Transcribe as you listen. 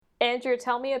Andrew,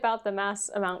 tell me about the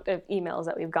mass amount of emails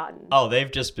that we've gotten. Oh,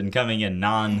 they've just been coming in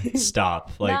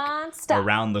non-stop. Non-stop.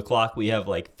 Around the clock. We have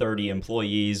 30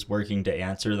 employees working to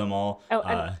answer them all. Oh,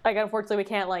 and, unfortunately, we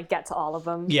can't get to all of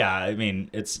them. Yeah, I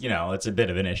mean, it's a bit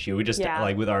of an issue. We just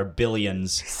with our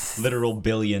billions, literal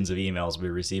billions of emails we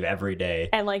receive every day.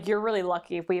 And you're really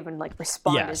lucky if we even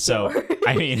responded. Yeah, so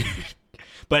I mean,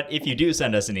 but if you do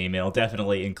send us an email,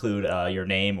 definitely include your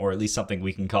name or at least something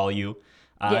we can call you.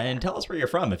 And tell us where you're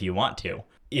from if you want to.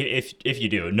 If you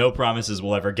do, no promises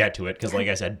we'll ever get to it because, like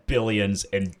I said, billions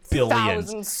and billions.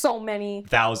 Thousands, so many.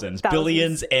 Thousands.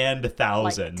 Billions and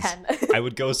thousands. 10. I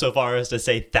would go so far as to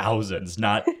say thousands,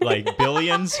 not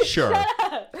billions. Sure.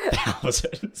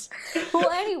 Thousands. Well,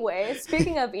 anyway,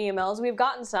 speaking of emails, we've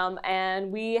gotten some, and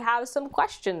we have some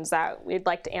questions that we'd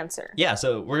like to answer. Yeah,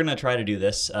 so we're going to try to do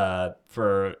this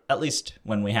for at least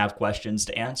when we have questions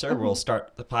to answer. We'll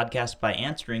start the podcast by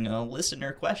answering a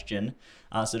listener question.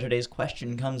 So today's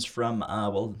question comes from,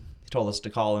 he told us to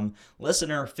call him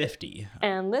Listener 50.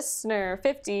 And Listener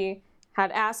 50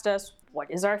 had asked us, what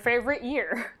is our favorite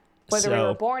year? Whether we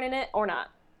were born in it or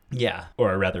not. Yeah,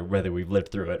 or rather, whether we've lived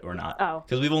through it or not. Oh.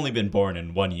 Because we've only been born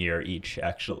in 1 year each,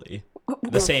 actually.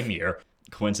 The same year,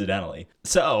 coincidentally.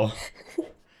 So,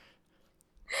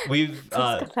 we've...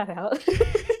 Cut that out.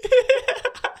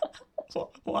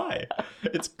 Why?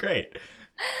 It's great.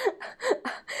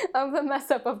 I'm the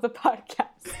mess up of the podcast.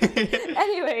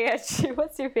 Anyway,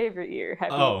 what's your favorite year?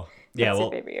 What's your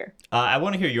favorite year? I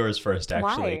want to hear yours first,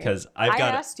 actually, because I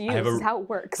asked you. This is how it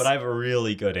works. But I have a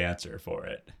really good answer for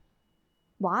it.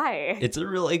 Why? It's a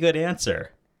really good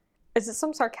answer. Is it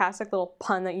some sarcastic little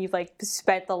pun that you've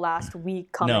spent the last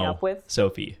week coming up with?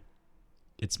 Sophie,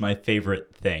 it's my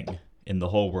favorite thing in the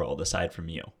whole world aside from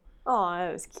you. Oh,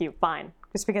 that was cute. Fine.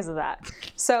 Just because of that.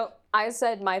 So I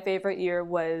said my favorite year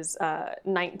was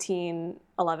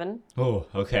 1911. Oh,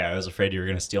 okay. I was afraid you were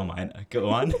going to steal mine. Go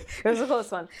on. It was a close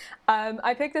one.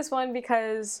 I picked this one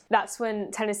because that's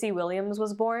when Tennessee Williams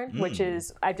was born, which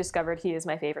is, I've discovered he is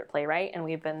my favorite playwright. And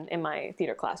we've been, in my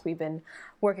theater class, we've been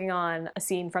working on a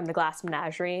scene from The Glass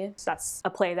Menagerie. So that's a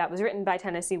play that was written by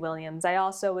Tennessee Williams. I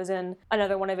also was in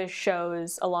another one of his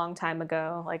shows a long time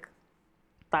ago,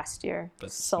 last year.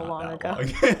 That's so long ago. Long.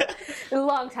 A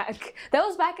long time. That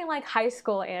was back in high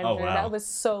school, Andrew. Oh, wow. That was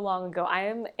so long ago. I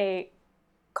am a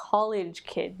college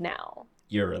kid now.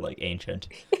 You're ancient.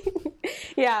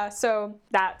 Yeah, so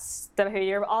that's the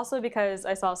year. But also because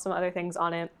I saw some other things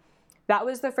on it. That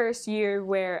was the first year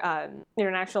where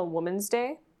International Women's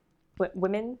Day,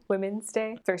 Women's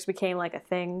Day first became a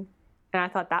thing. And I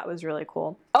thought that was really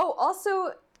cool. Oh,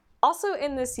 also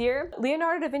in this year,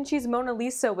 Leonardo da Vinci's Mona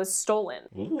Lisa was stolen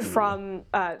from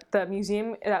the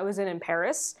museum that was in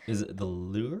Paris. Is it the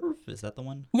Louvre? Is that the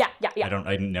one? Yeah.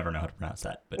 I never know how to pronounce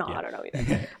that. But no, yeah. I don't know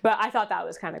either. But I thought that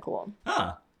was kind of cool.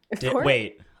 Huh.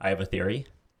 Wait, I have a theory.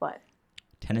 What?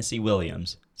 Tennessee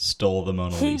Williams stole the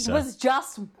Mona Lisa. He was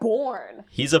just born.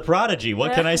 He's a prodigy.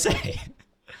 What can I say?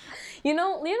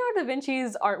 Leonardo da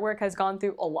Vinci's artwork has gone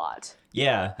through a lot.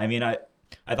 Yeah, I mean, I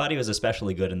thought he was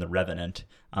especially good in The Revenant.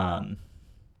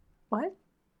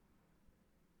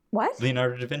 What?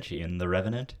 Leonardo da Vinci in The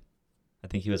Revenant. I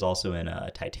think he was also in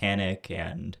Titanic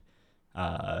and...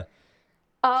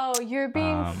 Oh, you're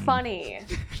being funny.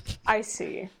 I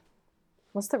see.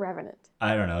 What's The Revenant?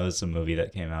 I don't know. It was a movie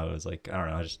that came out. It was I don't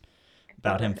know, just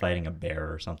about him fighting a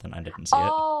bear or something. I didn't see it.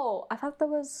 Oh, I thought that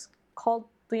was called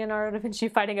Leonardo da Vinci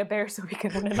fighting a bear so we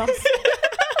could win an Oscar.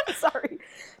 Sorry.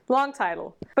 Long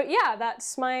title. But yeah,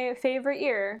 that's my favorite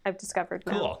year I've discovered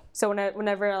now. Cool. So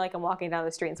whenever I'm walking down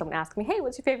the street and someone asks me, hey,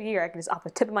 what's your favorite year? I can just off the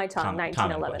tip of my tongue,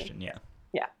 1911. Common question, yeah.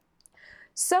 Yeah.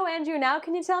 So Andrew, now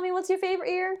can you tell me what's your favorite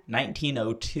year?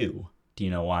 1902. Do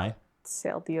you know why?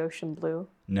 Sailed the ocean blue.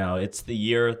 No, it's the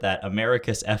year that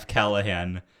Americus F.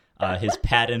 Callahan, his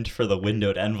patent for the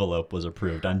windowed envelope was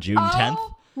approved on June 10th.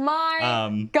 Oh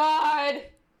my God.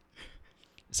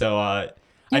 So,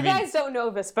 You guys don't know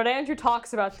this, but Andrew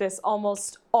talks about this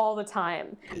almost all the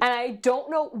time. And I don't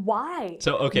know why.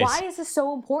 So, okay. Why is this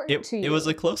so important to you? It was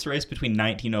a close race between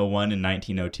 1901 and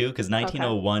 1902, because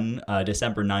 1901,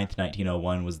 December 9th,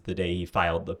 1901 was the day he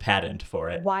filed the patent for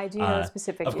it. Why do you know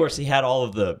specifically? Of course, he had all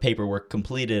of the paperwork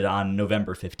completed on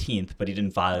November 15th, but he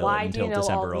didn't file it until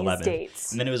December 11th.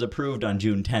 Dates? And then it was approved on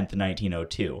June 10th,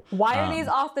 1902. Why are these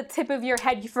off the tip of your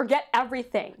head? You forget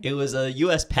everything. It was a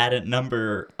U.S. patent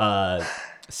number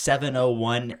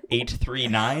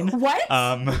 701839. What? Is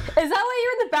that why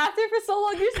you're in the bathroom for so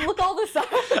long? You just look all this up?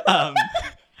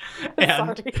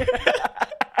 And sorry.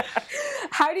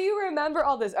 How do you remember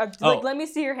all this? Let me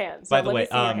see your hands. By the way,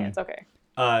 hands. Okay.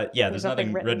 Yeah, there's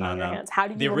nothing written on your them. hands. How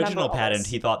do you The remember original all patent, this?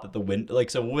 he thought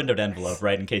that so a windowed envelope,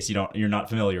 right? In case you're not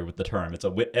familiar with the term, it's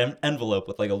a envelope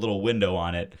with like a little window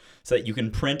on it, so that you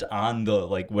can print on the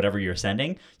like whatever you're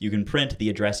sending. You can print the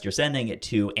address you're sending it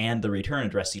to and the return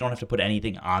address. So you don't have to put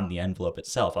anything on the envelope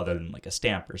itself, other than like a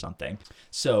stamp or something.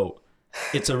 So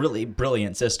it's a really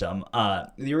brilliant system.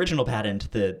 The original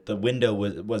patent, the window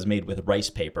was made with rice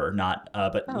paper, not,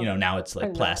 but now it's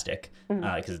like plastic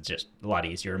because it's just a lot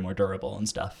easier and more durable and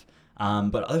stuff.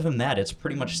 But other than that, it's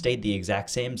pretty much stayed the exact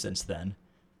same since then.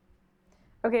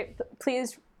 Okay,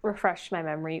 please refresh my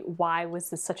memory. Why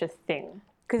was this such a thing?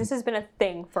 Because this has been a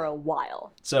thing for a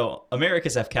while. So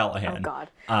Americus F. Callahan. Oh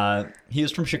God. He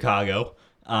was from Chicago.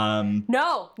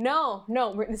 No.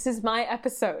 This is my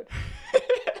episode.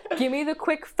 Give me the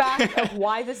quick fact of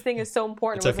why this thing is so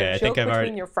important. It's okay. Was it a joke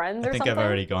between your friends or something? I think I've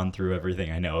already gone through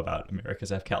everything I know about Americus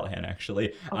F. Callahan,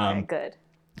 actually. Okay, good.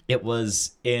 It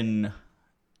was in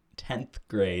 10th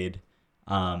grade.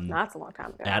 That's a long time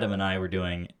ago. Adam and I were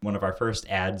doing one of our first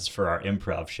ads for our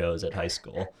improv shows at high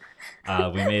school.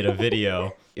 We made a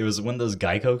video. It was when those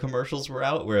Geico commercials were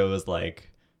out, where it was like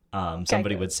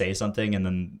somebody would say something and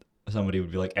then somebody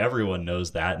would be like, everyone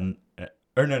knows that.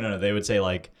 Or no. They would say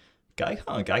like,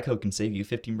 Geico can save you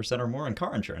 15% or more on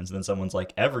car insurance. And then someone's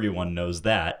like, everyone knows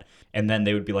that. And then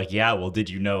they would be like, yeah, well, did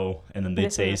you know? And then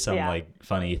they'd say some like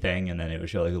funny thing, and then it would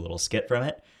show like a little skit from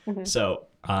it. Mm-hmm. So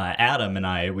Adam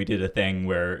and we did a thing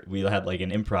where we had like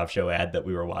an improv show ad that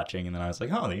we were watching. And then I was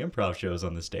like, oh, the improv show is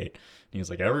on this date. And he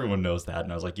was like, everyone knows that.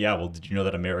 And I was like, yeah, well, did you know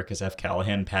that Americus F.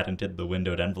 Callahan patented the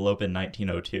windowed envelope in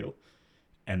 1902?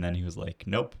 And then he was like,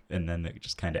 nope. And then it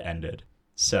just kind of ended.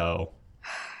 So...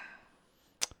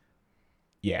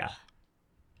 yeah.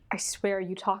 I swear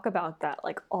you talk about that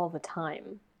like all the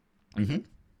time. Mm-hmm.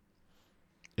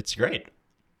 It's great.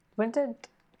 When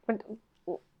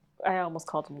I almost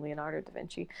called him Leonardo da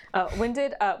Vinci. When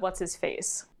did what's his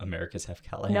face? Americus F.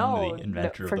 Callahan, the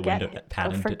inventor of the window,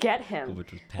 patented. Forget him.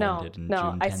 Which was patented in June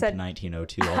 10th, I said,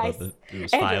 1902, although it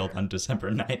was filed on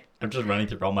December 9th. I'm just running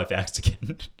through all my facts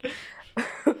again.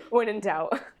 When in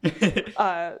doubt.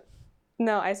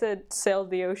 No, I said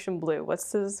sailed the ocean blue.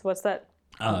 What's that?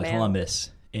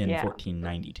 Columbus in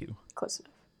 1492. Close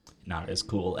enough. Not as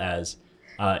cool as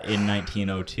in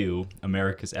 1902,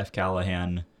 Americus F.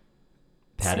 Callahan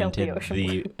patented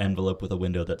the envelope with a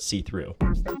window that's see-through.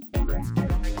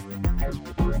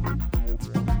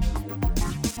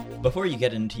 Before you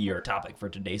get into your topic for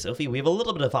today, Sophie, we have a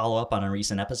little bit of follow-up on a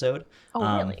recent episode.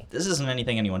 Oh, really? This isn't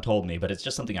anything anyone told me, but it's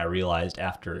just something I realized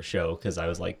after a show because I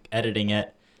was like editing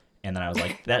it. And then I was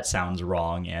like, that sounds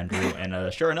wrong, Andrew.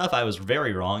 And sure enough, I was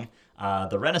very wrong.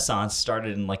 The Renaissance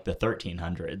started in like the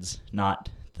 1300s, not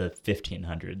the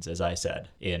 1500s, as I said.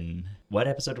 In what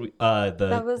episode?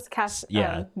 That was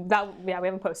yeah. We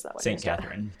haven't posted that one. St.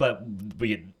 Catherine. But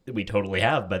we totally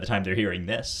have by the time they're hearing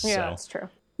this. Yeah, so. That's true.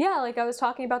 Yeah, like I was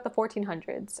talking about the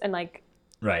 1400s and like.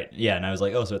 Right. Yeah, and I was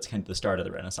like, oh, so it's kind of the start of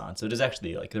the Renaissance. So it is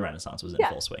actually like the Renaissance was in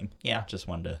full swing. Yeah, just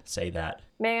wanted to say that.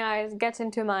 May I get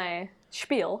into my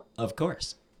spiel? Of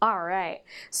course. All right.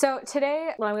 So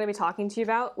today, what I'm going to be talking to you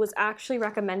about was actually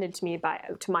recommended to me by,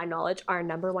 to my knowledge, our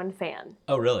number one fan.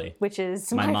 Oh, really? Which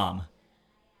is my mom.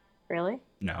 Really?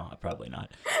 No, probably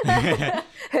not.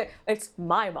 It's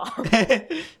my mom.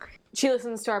 She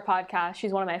listens to our podcast.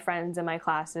 She's one of my friends in my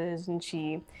classes, and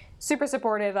she super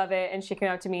supportive of it. And she came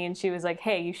up to me and she was like,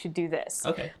 "Hey, you should do this."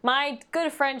 Okay. My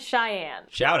good friend Cheyenne.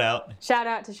 Shout out. Shout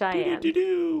out to Cheyenne.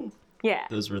 Do-do-do-do. Yeah.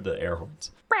 Those were the air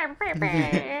horns.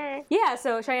 Yeah,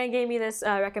 so Cheyenne gave me this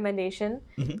recommendation,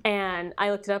 and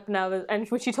I looked it up, and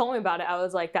when she told me about it, I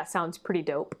was like, that sounds pretty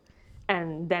dope.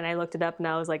 And then I looked it up, and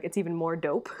I was like, it's even more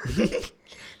dope.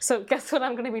 So guess what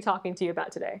I'm going to be talking to you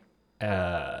about today?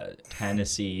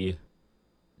 Tennessee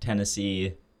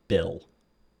Bill.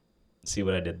 See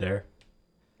what I did there?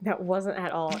 That wasn't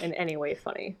at all in any way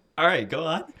funny. All right, go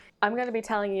on. I'm going to be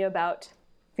telling you about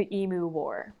the Emu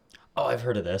War. Oh, I've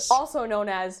heard of this. Also known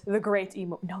as the Great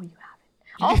Emu... No, you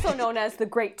haven't. Also known as the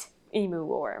Great Emu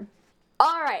War.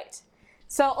 All right.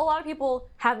 So a lot of people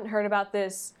haven't heard about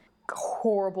this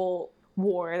horrible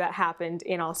war that happened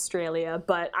in Australia,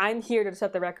 but I'm here to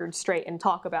set the record straight and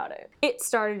talk about it. It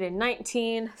started in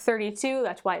 1932.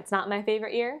 That's why it's not my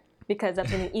favorite year, because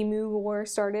that's when the Emu War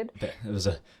started. It was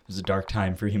a dark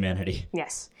time for humanity.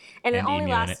 Yes. And it only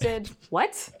lasted...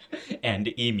 What? And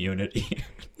immunity.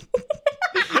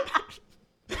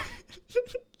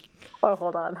 Oh,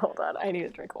 hold on. I need a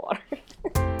drink of water.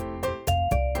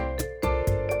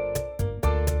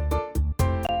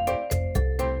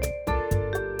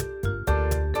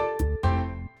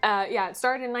 yeah, it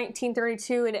started in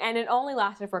 1932 and it only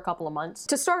lasted for a couple of months.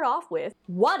 To start off with,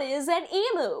 what is an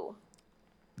emu?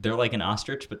 They're like an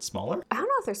ostrich, but smaller? I don't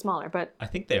know if they're smaller, but... I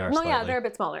think they are No, slightly. yeah, they're a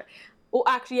bit smaller. Well,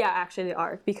 actually they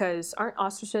are, because aren't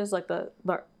ostriches like the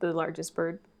largest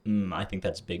bird? I think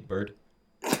that's big bird.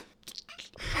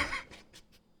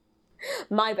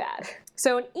 My bad.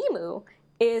 So an emu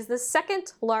is the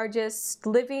second largest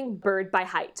living bird by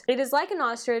height. It is like an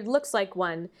ostrich, looks like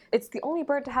one. It's the only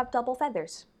bird to have double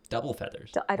feathers. Double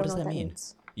feathers? I don't know what what that mean?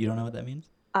 means. You don't know what that means?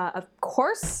 Of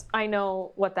course I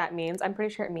know what that means. I'm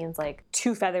pretty sure it means like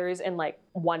 2 feathers and like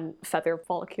 1 feather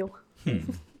follicle.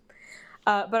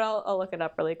 But I'll look it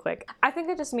up really quick. I think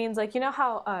it just means like, you know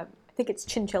how I think it's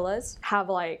chinchillas have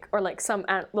like, or like some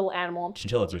little animal.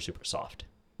 Chinchillas are super soft.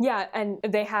 Yeah, and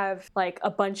they have like a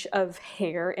bunch of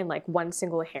hair in like one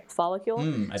single hair follicle.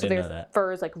 I so didn't know that. their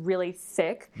fur is like really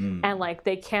thick, and like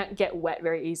they can't get wet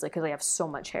very easily because they have so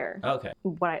much hair. Okay.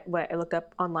 What I looked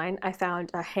up online, I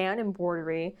found a hand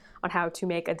embroidery on how to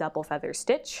make a double feather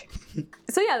stitch.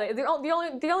 So yeah, the only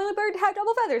bird to have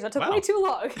double feathers. That took way too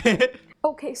long.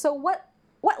 Okay, so what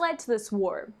led to this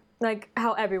war? Like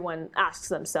how everyone asks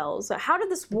themselves, how did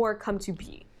this war come to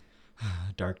be?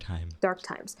 Dark times. Dark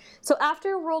times. So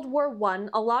after World War I,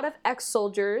 a lot of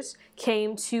ex-soldiers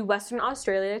came to Western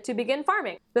Australia to begin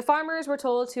farming. The farmers were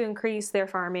told to increase their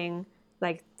farming,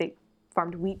 like they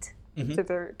farmed wheat, so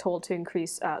they're told to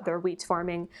increase their wheat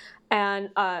farming, and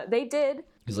they did.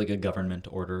 It's like a government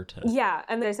order to... Yeah,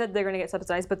 and they said they're going to get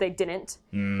subsidized, but they didn't,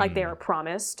 like they were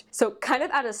promised. So kind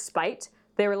of out of spite,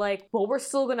 they were like, well, we're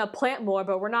still going to plant more,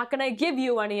 but we're not going to give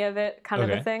you any of it, kind of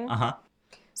a thing.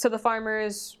 So the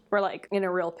farmers were like in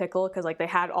a real pickle because like they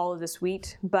had all of this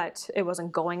wheat, but it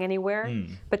wasn't going anywhere.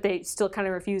 But they still kind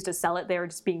of refused to sell it. They were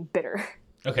just being bitter.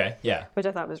 Okay, yeah. Which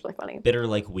I thought was really funny. Bitter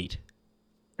like wheat.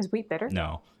 Is wheat bitter?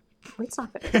 No. Wheat's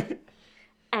not bitter.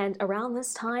 And around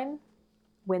this time,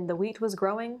 when the wheat was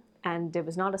growing and it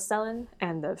was not a selling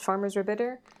and the farmers were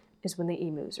bitter, is when the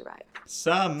emus arrived.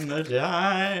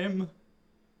 Summertime,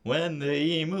 when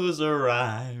the emus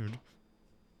arrived.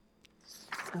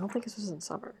 I don't think this was in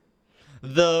summer.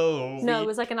 No, it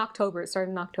was like in October. It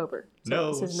started in October.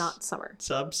 So this is not summer.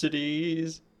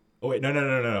 Subsidies. Oh, wait,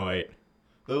 no, wait.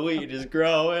 The wheat is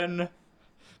growing,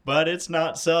 but it's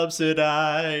not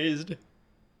subsidized. Are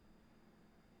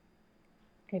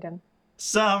you done?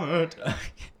 Summertime.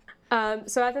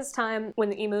 So at this time, when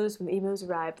the emus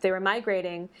arrived, they were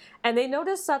migrating, and they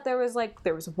noticed that there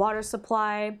was water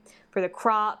supply for the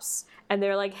crops, and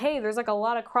they're like, hey, there's like a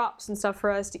lot of crops and stuff for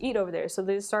us to eat over there. So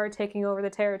they started taking over the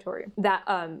territory that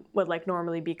would like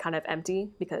normally be kind of empty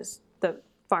because the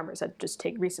farmers had just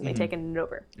recently taken it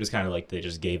over. It was kind of like they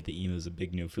just gave the emus a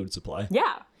big new food supply.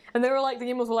 Yeah, and they were like, the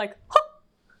emus were like, huh!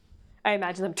 I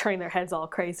imagine them turning their heads all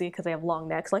crazy because they have long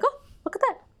necks, like, oh, look at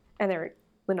that, and they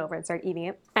went over and started eating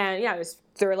it. And yeah,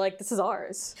 they were like, this is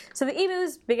ours. So the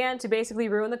emus began to basically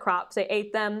ruin the crops. They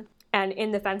ate them, and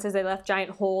in the fences they left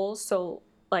giant holes, so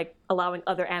like allowing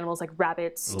other animals like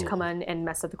rabbits to come in and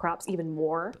mess up the crops even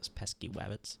more. Those pesky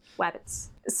wabbits. Wabbits.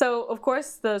 So of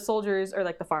course the soldiers, or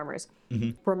like the farmers,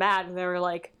 were mad, and they were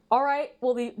like, all right,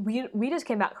 well we just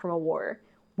came back from a war.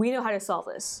 We know how to solve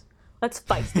this. Let's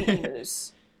fight the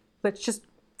emus. Let's just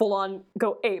full on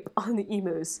go ape on the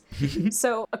emus.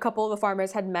 So a couple of the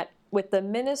farmers had met with the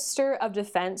Minister of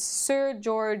Defense, Sir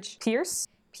George Pearce,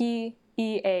 Pearce.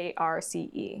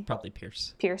 Probably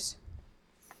Pierce. Pierce.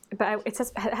 But it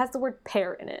has the word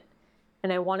pear in it,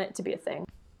 and I want it to be a thing.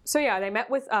 So yeah, they met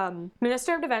with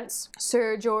Minister of Defense,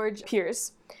 Sir George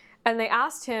Pearce, and they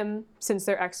asked him, since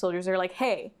they're ex-soldiers, they're like,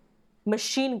 hey,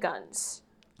 machine guns.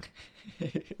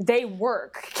 They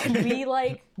work. Can we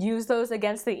like use those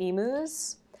against the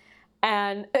emus?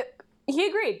 And he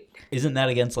agreed. Isn't that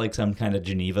against like some kind of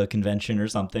Geneva Convention or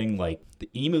something? Like the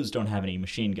emus don't have any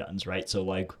machine guns, right? So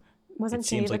like, wasn't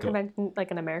Geneva Convention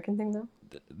like an American thing though?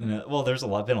 Well, there's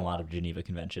been a lot of Geneva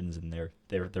Conventions, and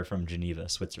they're from Geneva,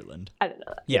 Switzerland. I didn't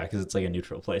know that. Yeah, because it's like a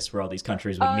neutral place where all these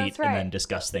countries would meet and then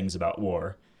discuss things about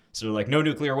war. So they're like, no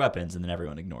nuclear weapons, and then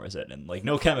everyone ignores it. And like,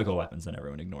 no chemical weapons, and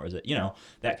everyone ignores it. You know,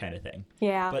 that kind of thing.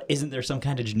 Yeah. But isn't there some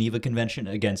kind of Geneva Convention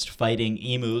against fighting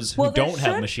emus who don't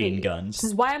have machine guns? This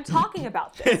is why I'm talking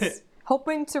about this.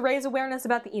 Hoping to raise awareness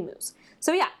about the emus.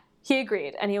 So yeah, he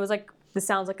agreed. And he was like, this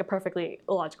sounds like a perfectly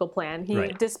logical plan.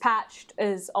 He dispatched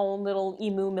his own little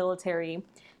emu military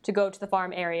to go to the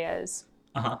farm areas,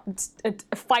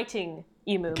 fighting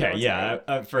emu military.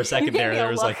 Yeah. For a second there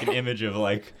was like an image of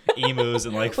like emus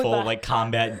in like full like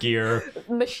combat gear.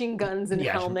 Machine guns and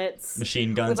helmets.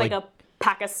 Machine guns. With like a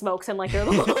pack of smokes and like their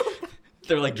little...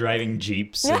 They're like driving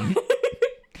jeeps and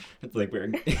it's like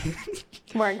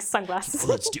wearing sunglasses.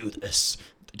 Let's do this.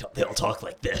 They all talk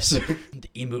like this. The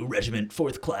Emu Regiment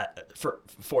fourth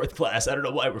class. I don't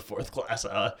know why we're fourth class.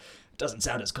 Doesn't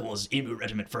sound as cool as Emu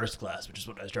Regiment first class, which is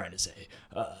what I was trying to say.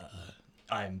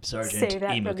 I'm Sergeant Say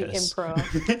that Emucus. for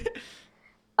the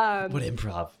improv. What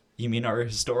improv? You mean our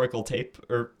historical tape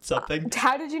or something?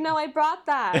 How did you know I brought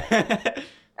that?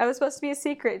 I was supposed to be a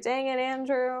secret. Dang it,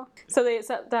 Andrew. So they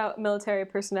sent out military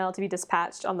personnel to be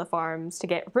dispatched on the farms to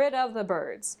get rid of the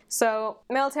birds. So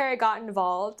military got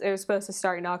involved. It was supposed to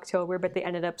start in October, but they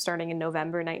ended up starting in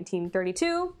November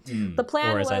 1932. The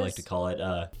plan was... Or as I like to call it,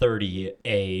 30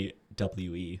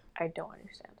 AWE. I don't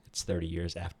understand. It's 30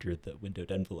 years after the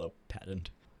windowed envelope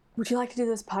patent. Would you like to do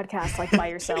this podcast like by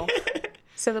yourself?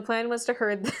 So the plan was to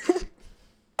herd...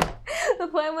 The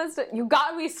plan was to... You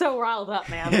got me so riled up,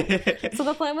 man. So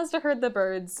the plan was to herd the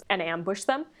birds and ambush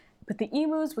them, but the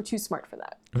emus were too smart for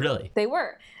that. Really? They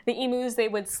were. The emus, they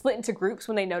would split into groups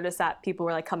when they noticed that people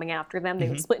were like coming after them. They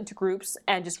would split into groups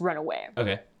and just run away.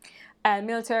 Okay. And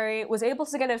military was able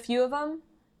to get a few of them,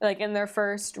 like in their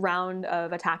first round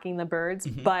of attacking the birds,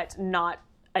 but not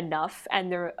enough.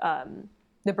 And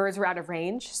the birds were out of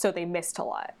range, so they missed a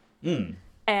lot.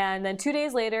 And then 2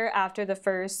 days later, after the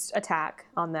first attack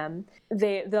on them,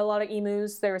 a lot of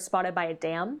emus, they were spotted by a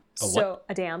dam.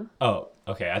 A dam. Oh,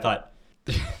 okay. I thought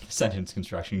the sentence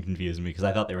construction confused me because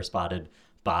I thought they were spotted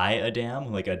by a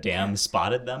dam, like a dam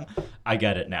spotted them. I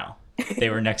get it now. They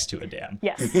were next to a dam.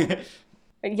 Yes.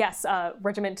 Yes,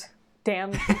 Regiment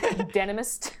Dam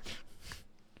Danimist.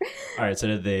 All right, so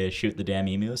did they shoot the damn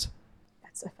emus?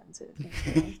 That's offensive.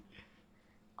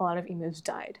 A lot of emus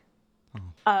died.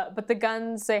 But the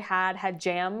guns they had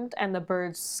jammed, and the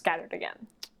birds scattered again.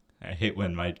 I hate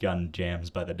when my gun jams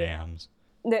by the dams.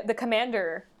 The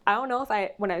commander, I don't know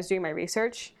if when I was doing my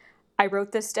research, I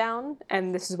wrote this down,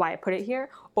 and this is why I put it here,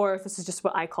 or if this is just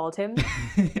what I called him.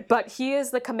 But he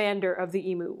is the commander of the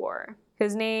Emu War.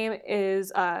 His name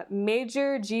is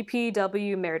Major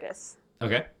GPW Meredith.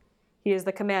 Okay. He is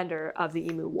the commander of the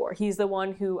Emu War. He's the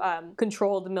one who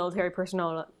controlled the military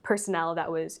personnel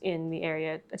that was in the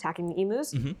area attacking the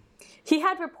emus. He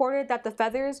had reported that the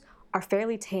feathers are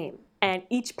fairly tame, and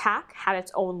each pack had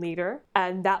its own leader,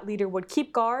 and that leader would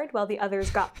keep guard while the others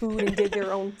got food and did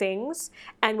their own things,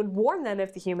 and would warn them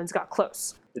if the humans got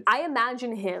close. I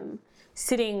imagine him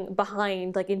sitting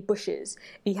behind, like, in bushes.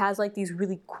 He has, like, these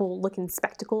really cool-looking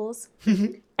spectacles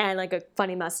and, like, a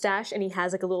funny mustache, and he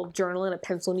has, like, a little journal and a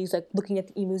pencil, and he's, like, looking at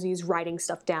the emus, and he's writing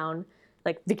stuff down,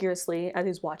 like, vigorously as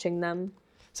he's watching them.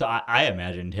 So I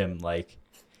imagined him, like,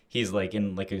 he's, like,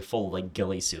 in, like, a full, like,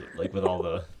 ghillie suit, like, with all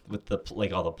the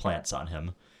plants on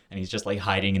him, and he's just, like,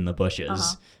 hiding in the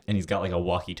bushes, and he's got, like, a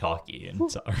walkie-talkie and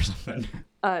or something.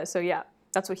 So, yeah,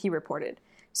 that's what he reported.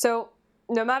 So...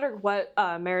 No matter what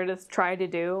Meredith tried to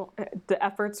do, the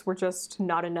efforts were just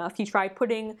not enough. He tried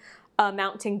putting a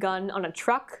mounting gun on a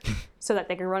truck so that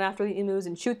they could run after the emus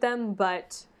and shoot them,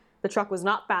 but the truck was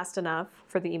not fast enough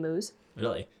for the emus.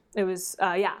 Really? It was,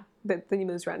 the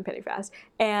emus ran pretty fast.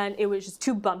 And it was just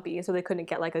too bumpy, so they couldn't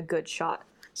get, like, a good shot.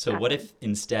 So what if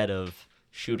instead of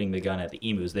shooting the gun at the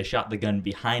emus, they shot the gun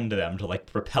behind them to, like,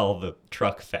 propel the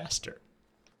truck faster?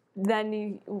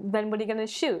 Then what are you going to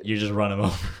shoot? You just run them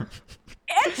over.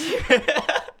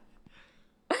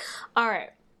 All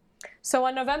right. So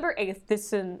on November 8th,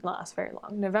 this didn't last very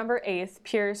long. November 8th,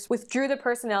 Pierce withdrew the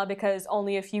personnel because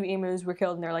only a few emus were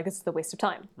killed, and they're like, this is a waste of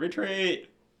time. Retreat!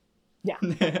 Yeah.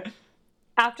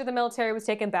 After the military was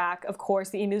taken back, of course,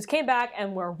 the emus came back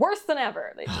and were worse than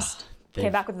ever. They just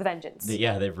came back with a vengeance. They've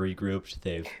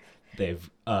regrouped. They've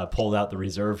pulled out the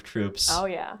reserve troops. Oh,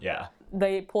 yeah. Yeah.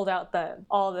 They pulled out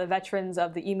all the veterans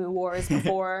of the Emu Wars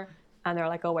before, and they're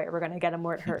like, oh, wait, we're going to get them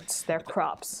where it hurts. Their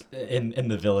crops. In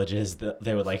the villages,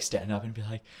 they would, like, stand up and be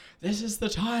like, this is the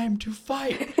time to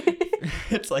fight.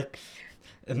 It's like...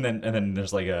 And then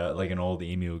there's, like, an old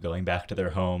emu going back to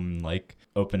their home, like,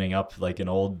 opening up, like, an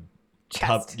old...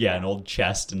 chest. An old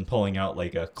chest and pulling out,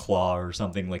 like, a claw or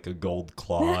something, like a gold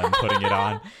claw, and putting it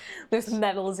on. There's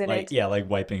medals in it. Yeah, like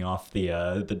wiping off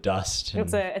the dust.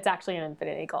 And... It's actually an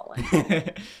infinity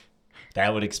gauntlet.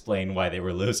 That would explain why they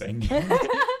were losing.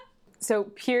 So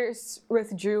Pierce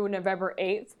withdrew November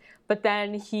 8th, but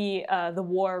then the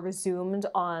war resumed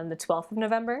on the 12th of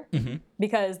November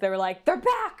because they were like, they're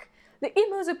back! The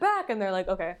emus are back! And they're like,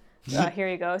 okay, here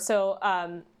you go. So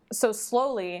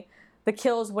slowly... The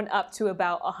kills went up to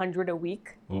about 100 a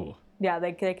week. Ooh. Yeah,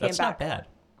 they came back. That's not bad.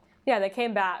 Yeah, they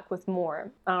came back with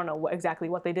more. I don't know exactly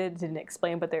what they didn't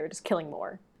explain, but they were just killing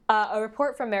more. A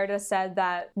report from Meredith said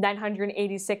that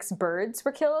 986 birds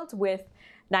were killed with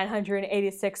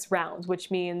 986 rounds,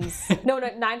 which means...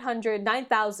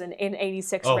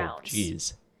 9,086 rounds. Oh,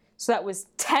 jeez. So that was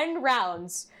 10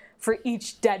 rounds for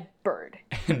each dead bird.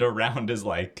 And a round is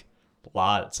like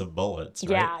lots of bullets,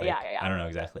 right? Yeah, like, yeah. I don't know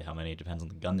exactly how many. It depends on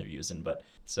the gun they're using, but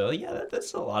so yeah,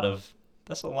 that's a lot of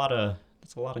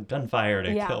gunfire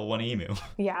to kill one emu.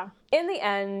 Yeah. In the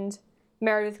end,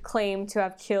 Meredith claimed to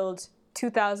have killed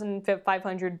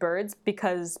 2,500 birds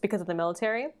because of the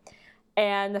military.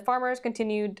 And the farmers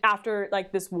continued after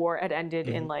like this war had ended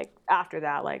in like after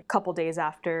that, like a couple days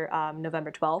after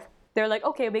November 12th. They're like,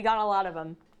 okay, we got a lot of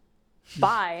them.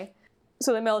 Bye.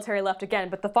 So the military left again,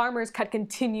 but the farmers had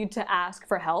continued to ask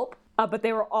for help, but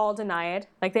they were all denied.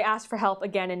 Like they asked for help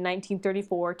again in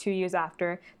 1934, 2 years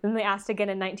after. Then they asked again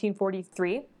in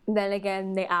 1943. Then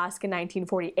again, they asked in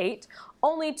 1948,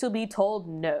 only to be told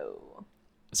no.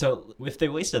 So if they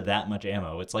wasted that much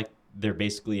ammo, it's like they're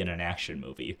basically in an action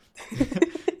movie.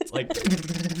 It's like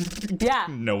yeah,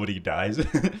 nobody dies.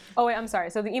 Oh wait, I'm sorry.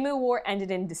 So the Emu War ended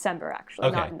in December,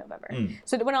 actually, not in November.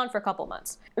 So it went on for a couple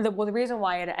months. The reason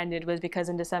why it ended was because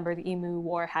in December the Emu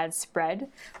War had spread,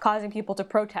 causing people to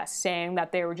protest, saying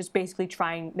that they were just basically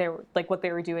what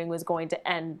they were doing was going to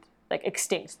end, like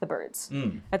extinct the birds.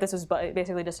 That this was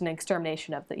basically just an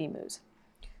extermination of the emus.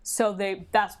 So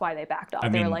that's why they backed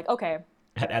off. They were like, okay.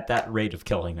 At that rate of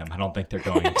killing them, I don't think they're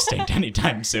going extinct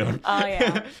anytime soon. Oh,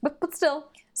 yeah. But still.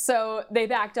 So they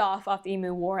backed off the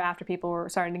Emu War after people were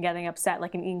starting to getting upset,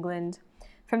 like in England.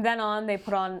 From then on, they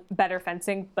put on better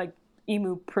fencing, like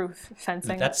emu-proof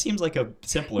fencing. That seems like a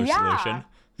simpler solution.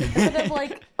 Instead of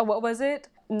like, what was it?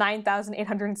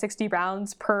 9,860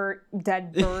 rounds per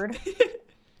dead bird.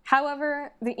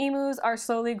 However, the emus are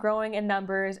slowly growing in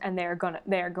numbers, and they are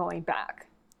going back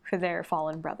for their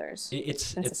fallen brothers and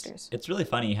sisters. It's really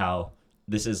funny how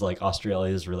this is like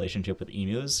Australia's relationship with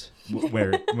emus,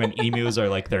 where when emus are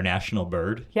like their national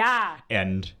bird. Yeah.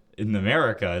 And in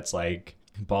America, it's like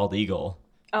bald eagle.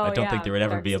 Oh, I don't think there would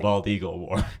ever be a bald eagle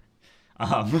war.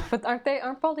 But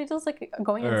aren't bald eagles like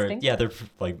going extinct? Yeah, they're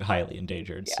like highly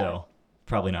endangered, so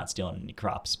probably not stealing any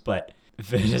crops. But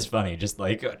it is funny, just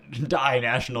like die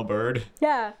national bird.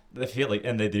 Yeah. They feel like,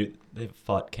 and they've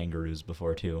fought kangaroos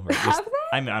before too. Or Have they?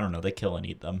 I mean, I don't know. They kill and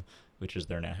eat them, which is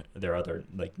their other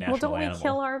like national animal. Well, don't we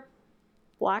kill our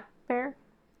black bear,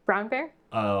 brown bear?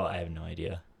 Oh, I have no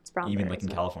idea. It's brown bear. Even like in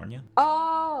California?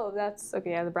 Oh, that's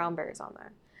okay. Yeah, the brown bear is on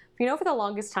there. You know, for the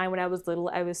longest time when I was little,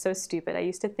 I was so stupid. I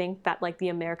used to think that like the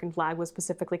American flag was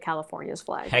specifically California's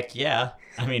flag. Heck yeah.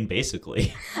 I mean,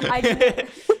 basically. I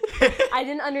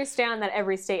didn't understand that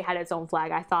every state had its own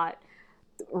flag. I thought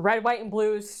red, white, and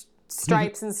blue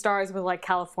stripes and stars was like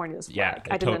California's flag.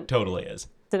 Yeah, it totally is.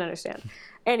 Didn't understand.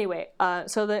 Anyway,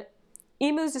 so the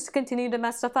emus just continued to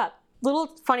mess stuff up. Little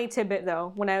funny tidbit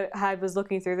though, when I was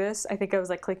looking through this, I think I was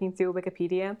like clicking through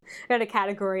Wikipedia. It had a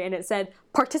category and it said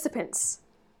participants.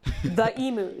 The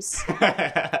emus.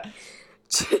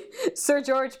 Sir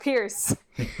George Pierce.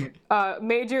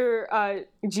 Major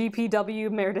GPW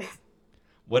Meredith.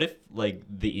 What if like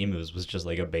the emus was just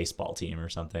like a baseball team or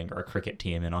something, or a cricket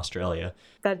team in Australia?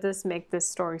 That does make this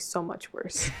story so much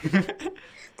worse.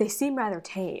 They seem rather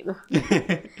tame.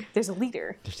 There's a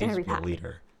leader in every pack.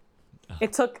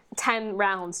 It took 10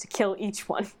 rounds to kill each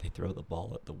one. They throw the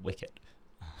ball at the wicket.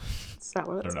 Is that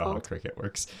what it's called? I don't know how cricket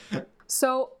works.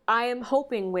 So I am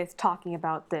hoping with talking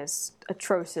about this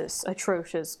atrocious,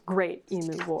 great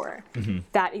emu war,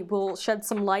 that it will shed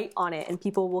some light on it and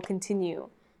people will continue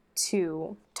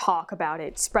to talk about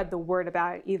it, spread the word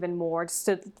about it even more, just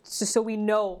so we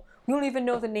know. We don't even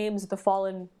know the names of the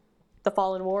fallen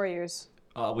warriors.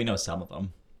 We know some of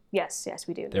them. Yes,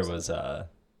 we do. There was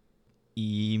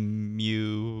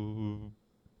Emu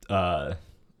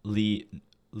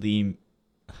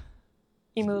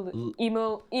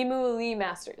Emu-Lee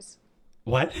Masters.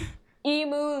 What?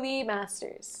 Emu-Lee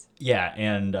Masters. Yeah,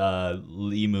 and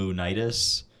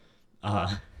Emu-nity,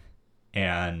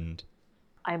 and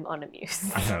I'm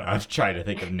unamused. I don't know. I've tried to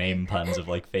think of name puns of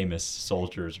like famous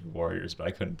soldiers or warriors, but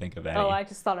I couldn't think of any. Oh, I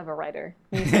just thought of a writer.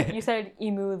 You said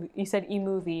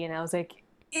Emu-Lee, and I was like,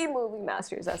 Emu-Lee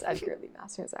Masters. That's Edgar Lee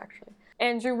Masters, actually.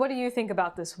 Andrew, what do you think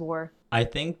about this war? I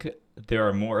think there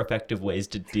are more effective ways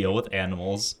to deal with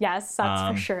animals. Yes,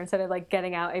 that's for sure. Instead of like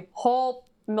getting out a whole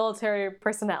military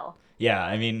personnel. Yeah,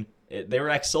 I mean, they were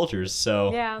ex-soldiers,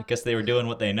 so I guess they were doing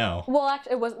what they know. Well,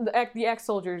 actually, it was the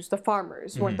ex-soldiers, the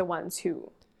farmers, weren't the ones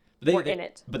who were in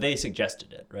it. But they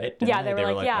suggested it, right? They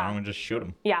were like, why don't we just shoot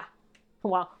them? Yeah.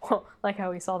 Well, like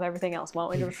how we solve everything else. Why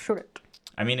don't we just shoot it?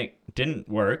 I mean, it didn't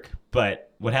work,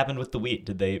 but what happened with the wheat?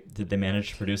 Did they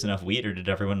manage to produce enough wheat, or did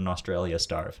everyone in Australia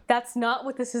starve? That's not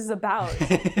what this is about.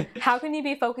 How can you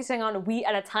be focusing on wheat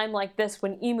at a time like this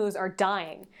when emus are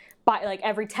dying by like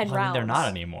every 10 rounds? I mean, they're not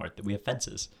anymore. We have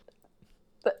fences.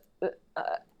 But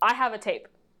I have a tape.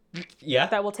 Yeah?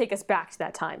 that will take us back to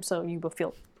that time, so you will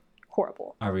feel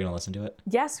horrible. Are we going to listen to it?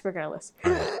 Yes, we're gonna listen.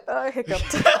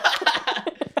 Hiccuped.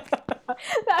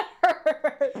 That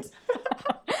hurts.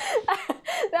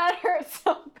 That hurts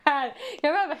so bad. You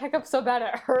ever have a hiccup so bad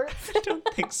it hurts? I don't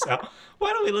think so.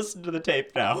 Why don't we listen to the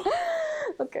tape now?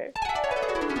 Okay.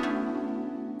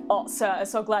 Oh, sir, I'm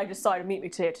so glad you decided to meet me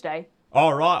today.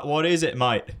 All right, what is it,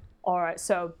 mate? All right,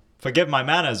 so Forgive my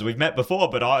manners. We've met before,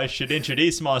 but I should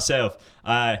introduce myself.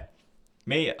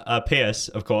 Me, Pierce,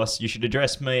 of course. You should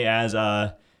address me as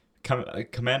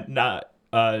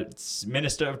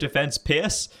Minister of Defense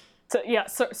Pierce. yeah,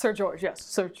 Sir George, yes,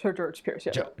 Sir George Pierce,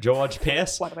 yes. George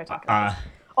Pierce. What am I talking about?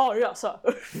 Oh yeah, sir.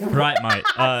 Right, mate.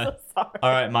 So sorry.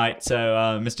 All right, mate. So,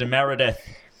 Mr. Meredith.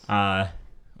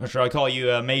 What should I call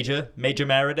you? Major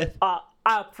Meredith. I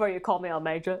prefer you call me a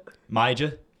Major.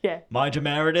 Major. Yeah. Major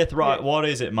Meredith. Right. Yeah. What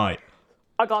is it, mate?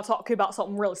 I gotta talk to you about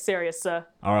something really serious, sir.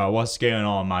 All right. What's going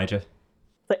on, Major?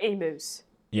 The emus.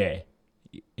 Yeah.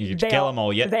 You kill them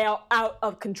all yet? They are out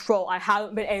of control. I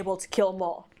haven't been able to kill them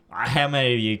all. How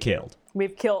many have you killed?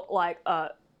 We've killed like 4.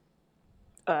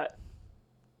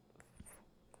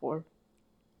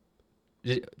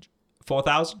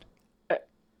 4,000?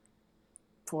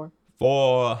 4.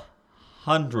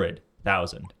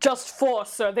 400,000. Just 4,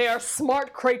 sir. They are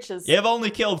smart creatures. You've only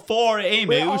killed 4 emus.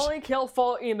 We only killed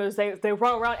 4 emus. They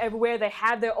run around everywhere. They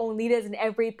have their own leaders in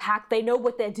every pack. They know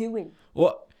what they're doing.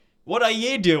 What are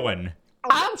you doing?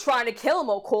 I'm trying to kill them,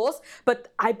 of course,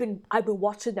 but I've been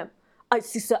watching them.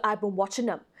 Sir, I've been watching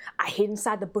them. I hid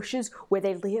inside the bushes where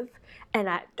they live, and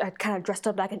I kind of dressed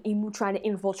up like an emu trying to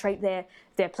infiltrate their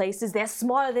places. They're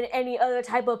smarter than any other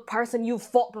type of person you've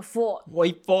fought before.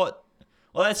 We fought...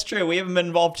 Well, that's true. We haven't been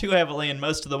involved too heavily in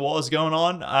most of the wars going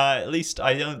on. At least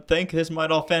I don't think. This might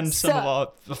offend some of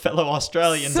our fellow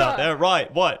Australians out there.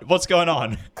 Right, what's going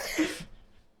on?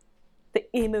 The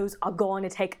emus are going to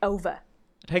take over.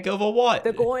 Take over what?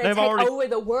 They're going to take over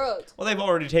the world. Well, they've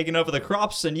already taken over the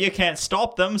crops, and you can't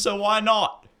stop them, so why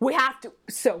not? We have to.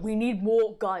 So we need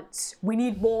more guns. We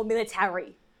need more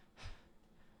military.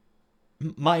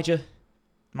 Major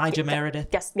Meredith?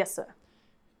 Yes, sir.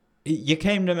 You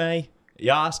came to me.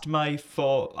 You asked me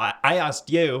for... I asked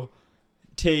you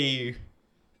to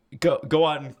go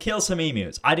out and kill some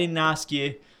emus. I didn't ask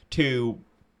you to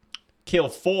kill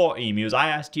 4 emus. I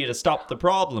asked you to stop the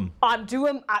problem. I'm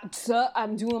doing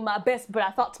my best, but I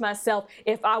thought to myself,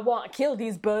 if I want to kill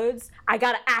these birds, I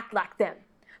gotta act like them.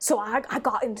 So I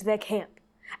got into their camp,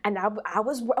 and I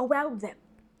was around them.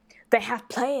 They have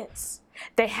plans.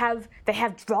 They have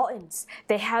drawings.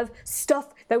 They have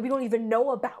stuff that we don't even know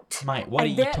about. Mate, what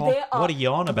are you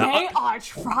on about? They are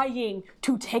trying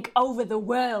to take over the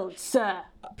world, sir.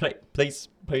 Please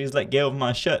let go of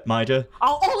my shirt, Major.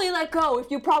 I'll only let go if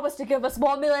you promise to give us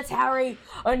more military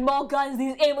and more guns.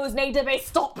 These emus need to be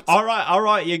stopped. All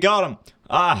right, you got him.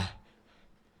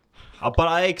 But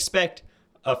I expect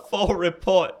a full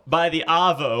report by the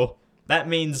Arvo. That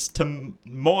means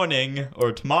morning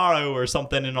or tomorrow or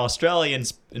something in Australian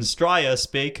Straya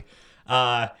speak.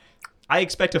 I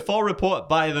expect a full report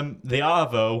by the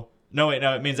Arvo. No,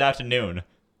 it means afternoon.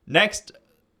 Next,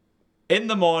 in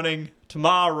the morning,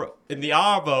 tomorrow, in the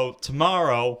Arvo,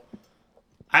 tomorrow,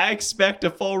 I expect a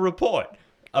full report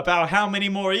about how many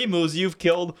more emus you've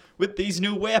killed with these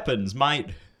new weapons, mate.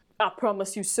 I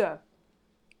promise you, sir.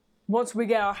 Once we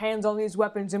get our hands on these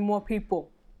weapons and more people,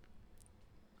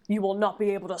 you will not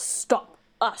be able to stop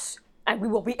us, and we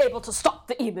will be able to stop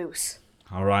the emus.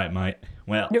 All right, mate.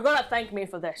 Well, you're gonna thank me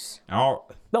for this.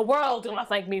 The world's gonna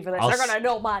thank me for this. They're gonna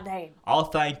know my name. I'll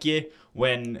thank you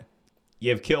when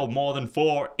you've killed more than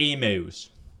 4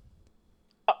 emus.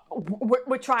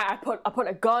 We try. I put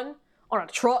a gun on a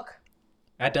truck.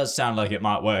 That does sound like it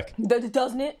might work.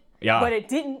 Doesn't it? Yeah. But it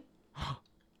didn't.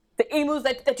 The emus,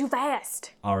 they're too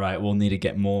fast. All right, we'll need to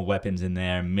get more weapons in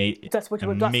there immediately. That's what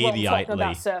we're talking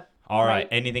about, sir. All right,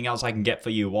 anything else I can get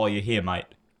for you while you're here, mate?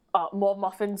 More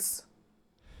muffins.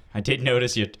 I did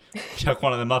notice you chuck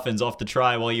one of the muffins off the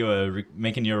tray while you were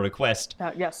making your request.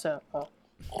 Yes, sir.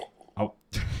 Oh.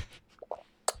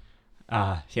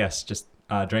 Yes, just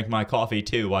drink my coffee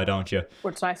too, why don't you?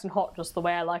 It's nice and hot, just the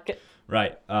way I like it.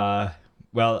 Right,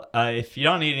 well, if you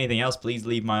don't need anything else, please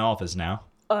leave my office now.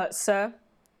 Sir?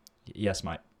 Yes,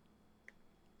 mate.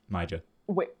 Major.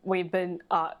 We've been,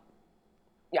 I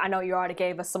know you already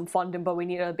gave us some funding, but we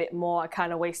need a bit more. I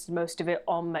kind of wasted most of it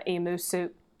on my emu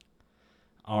suit.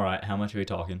 All right, how much are we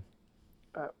talking?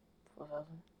 4,000.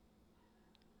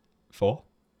 4?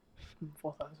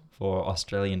 4,000. 4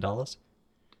 Australian dollars?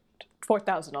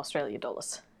 4,000 Australian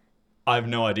dollars. I have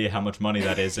no idea how much money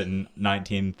that is in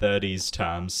 1930s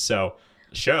terms, so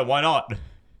sure, why not?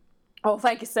 Oh,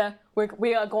 thank you, sir.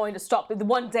 We are going to stop.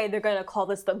 One day they're going to call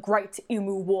this the Great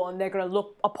Emu War, and they're going to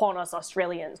look upon us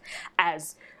Australians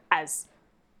as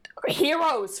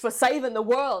heroes for saving the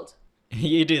world.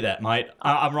 You do that, mate.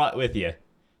 I'm right with you.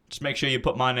 Just make sure you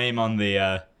put my name on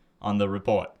the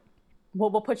report. We'll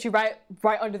put you right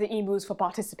under the emus for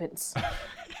participants.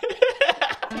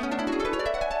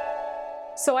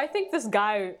 So I think this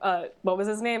guy, what was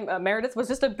his name? Meredith, was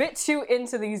just a bit too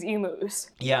into these emus.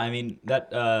 Yeah, I mean,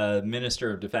 that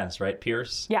Minister of Defense, right?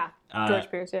 Pierce? Yeah, George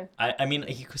Pierce, yeah. I mean,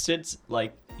 he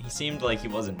seemed like he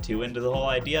wasn't too into the whole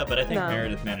idea, but I think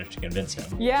Meredith managed to convince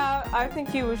him. Yeah, I think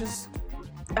he was just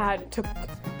he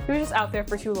was just out there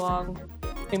for too long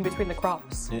in between the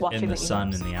crops, watching in the sun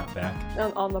emus. in the outback.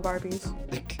 On the Barbies.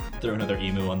 Throw another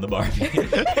emu on the Barbie.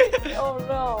 Oh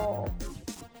no.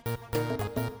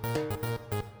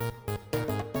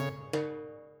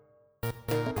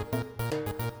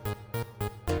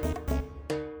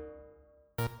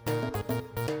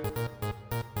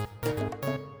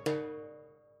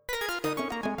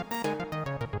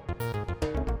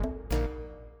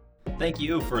 Thank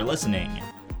you for listening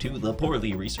to the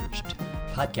poorly researched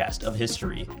podcast of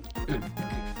history.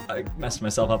 I messed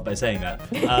myself up by saying that.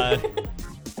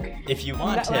 If you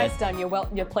want to, That's done. You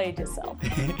played yourself.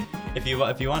 if you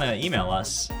want to email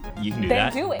us, you can do Then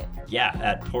that. do it. Yeah,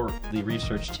 at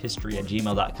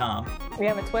poorlyresearchedhistory@gmail.com. We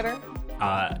have a Twitter.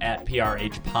 At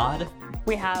PRHpod.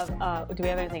 We have. Do we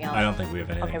have anything else? I don't think we have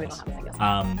anything Okay, we else. don't have anything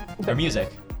else. Our music.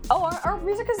 Oh, our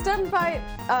music is done by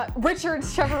Richard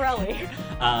Chiavarelli.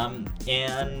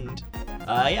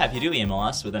 Yeah, if you do email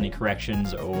us with any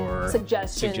corrections or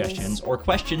Suggestions or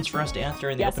questions for us to answer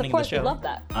in the Yes, opening of course, of the show, we love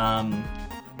that.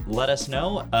 let us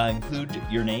know. Include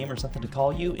your name or something to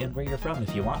call you and where you're from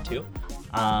if you want to.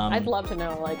 I'd love to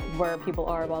know where people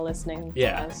are while listening to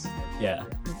us. Yeah.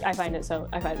 I find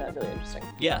that really interesting.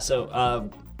 Yeah, so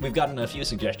we've gotten a few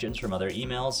suggestions from other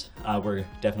emails. We're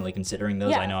definitely considering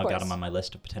those. Yeah, I know of I've got course. them on my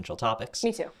list of potential topics.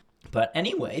 Me too. But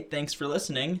anyway, thanks for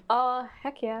listening.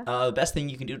 Heck yeah. The best thing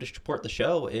you can do to support the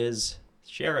show is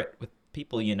share it with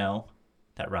people you know.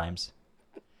 That rhymes.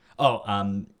 Oh,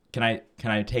 can I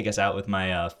take us out with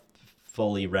my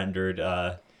fully rendered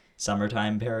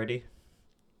summertime parody?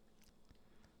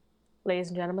 Ladies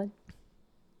and gentlemen,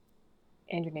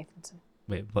 Andrew Nathanson.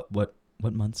 Wait, what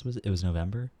months was it? It was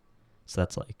November? So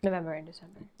that's like November and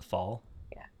December. fall?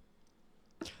 Yeah.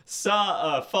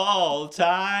 Saw a fall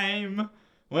time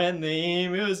when the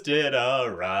emus did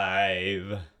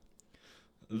arrive.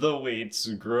 The wheat's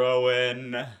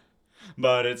growing,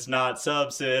 but it's not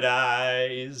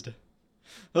subsidized.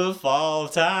 The fall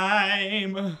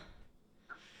time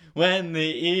when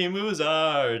the emus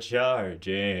are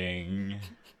charging.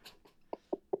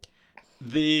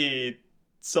 The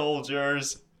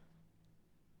soldiers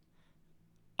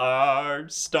are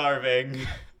starving.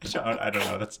 I don't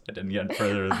know. I didn't get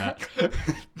further than that.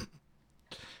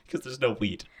 Because there's no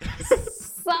wheat.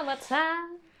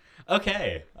 Summertime.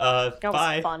 Okay. That was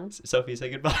bye. fun. Sophie, say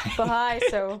goodbye.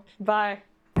 Bye.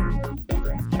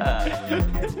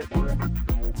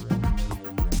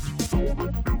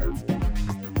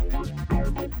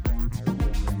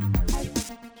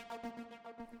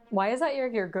 Why is that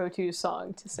your go-to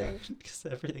song to sing? Because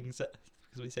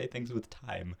we say things with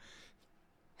time.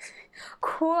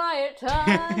 Quiet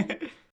time.